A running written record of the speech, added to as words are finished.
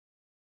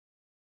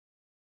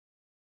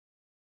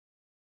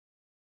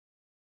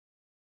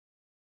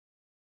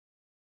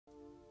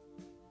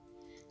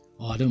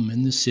Autumn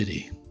in the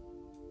City.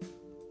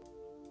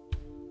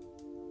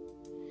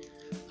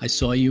 I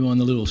saw you on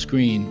the little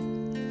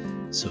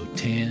screen, so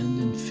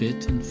tanned and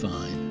fit and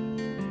fine.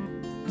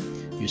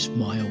 Your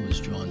smile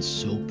was drawn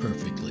so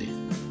perfectly,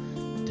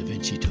 Da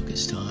Vinci took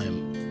his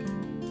time.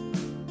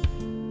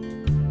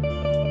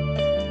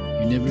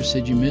 You never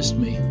said you missed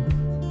me.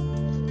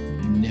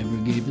 You never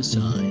gave a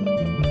sign.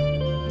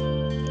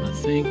 I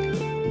think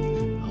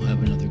I'll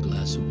have another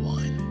glass of wine.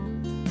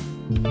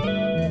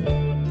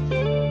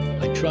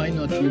 I try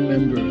not to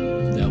remember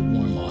that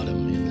warm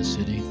autumn in the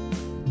city.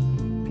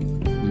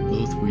 We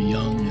both were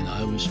young and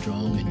I was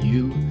strong, and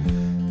you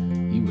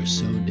were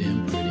so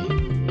damn pretty.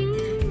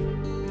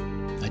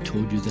 I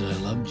told you that I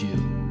loved you,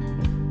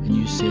 and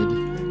you said,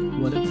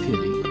 what a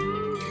pity.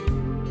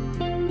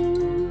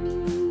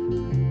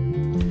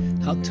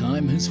 How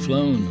time has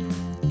flown,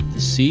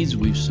 the seeds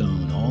we've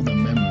sown, all the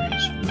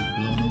memories were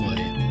blown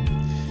away.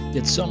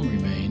 Yet some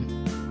remain.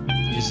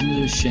 Isn't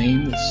it a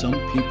shame that some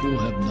people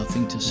have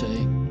nothing to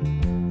say?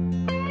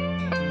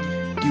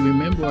 Do you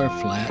remember our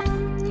flat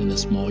and the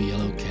small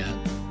yellow cat?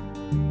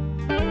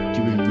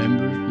 Do you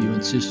remember you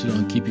insisted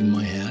on keeping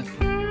my hat?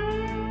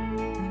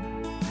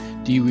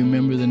 Do you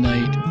remember the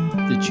night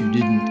that you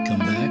didn't come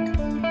back?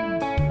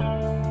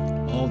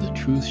 All the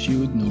truths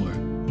you ignore,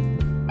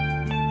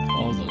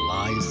 all the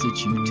lies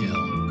that you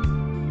tell.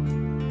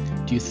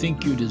 Do you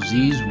think your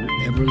disease will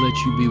ever let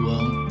you be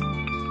well?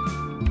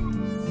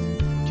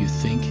 Do you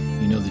think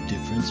you know the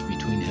difference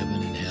between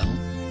heaven and hell?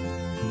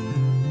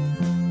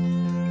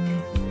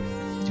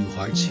 Do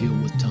hearts heal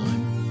with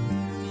time?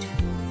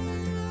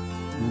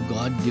 Will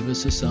God give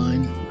us a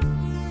sign?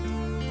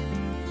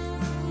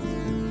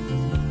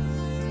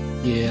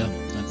 Yeah,